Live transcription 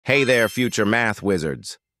Hey there, future math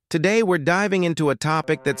wizards. Today we're diving into a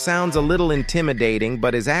topic that sounds a little intimidating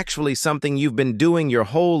but is actually something you've been doing your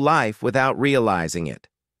whole life without realizing it.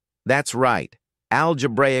 That's right,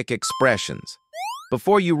 algebraic expressions.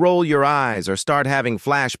 Before you roll your eyes or start having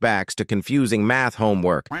flashbacks to confusing math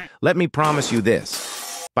homework, let me promise you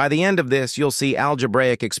this. By the end of this, you'll see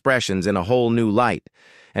algebraic expressions in a whole new light,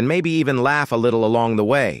 and maybe even laugh a little along the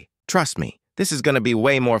way. Trust me. This is going to be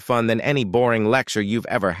way more fun than any boring lecture you've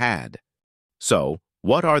ever had. So,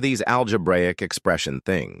 what are these algebraic expression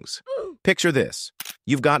things? Picture this.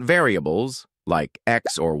 You've got variables, like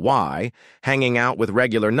x or y, hanging out with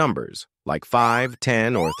regular numbers, like 5,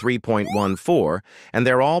 10, or 3.14, and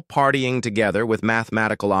they're all partying together with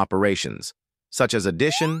mathematical operations, such as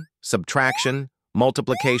addition, subtraction,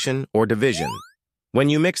 multiplication, or division. When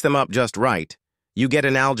you mix them up just right, you get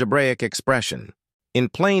an algebraic expression. In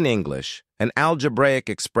plain English, an algebraic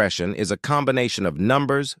expression is a combination of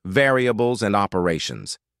numbers, variables, and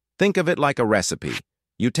operations. Think of it like a recipe.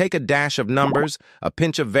 You take a dash of numbers, a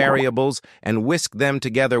pinch of variables, and whisk them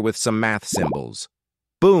together with some math symbols.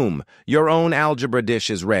 Boom! Your own algebra dish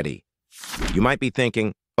is ready. You might be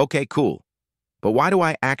thinking, okay, cool, but why do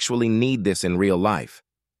I actually need this in real life?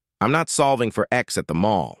 I'm not solving for x at the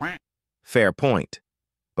mall. Fair point.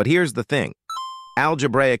 But here's the thing.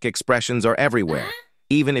 Algebraic expressions are everywhere,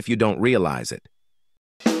 even if you don't realize it.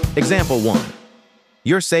 Example 1.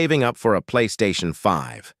 You're saving up for a PlayStation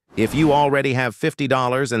 5. If you already have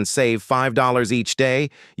 $50 and save $5 each day,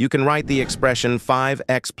 you can write the expression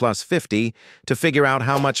 5x plus 50 to figure out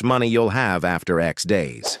how much money you'll have after x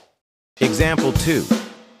days. Example 2.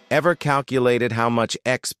 Ever calculated how much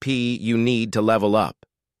XP you need to level up?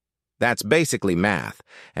 That's basically math,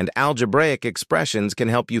 and algebraic expressions can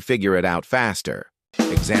help you figure it out faster.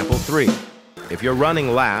 Example 3. If you're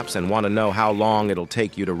running laps and want to know how long it'll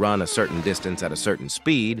take you to run a certain distance at a certain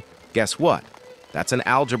speed, guess what? That's an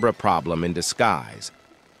algebra problem in disguise.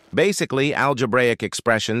 Basically, algebraic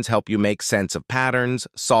expressions help you make sense of patterns,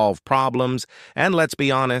 solve problems, and let's be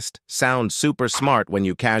honest, sound super smart when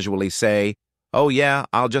you casually say, "Oh yeah,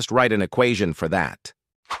 I'll just write an equation for that."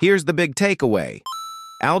 Here's the big takeaway.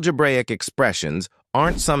 Algebraic expressions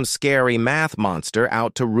aren't some scary math monster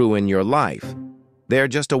out to ruin your life. They're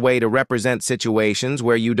just a way to represent situations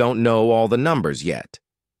where you don't know all the numbers yet.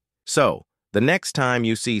 So, the next time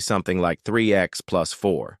you see something like 3x plus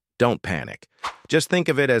 4, don't panic. Just think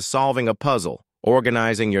of it as solving a puzzle,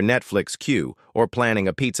 organizing your Netflix queue, or planning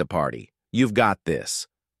a pizza party. You've got this.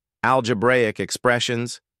 Algebraic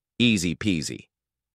expressions, easy peasy.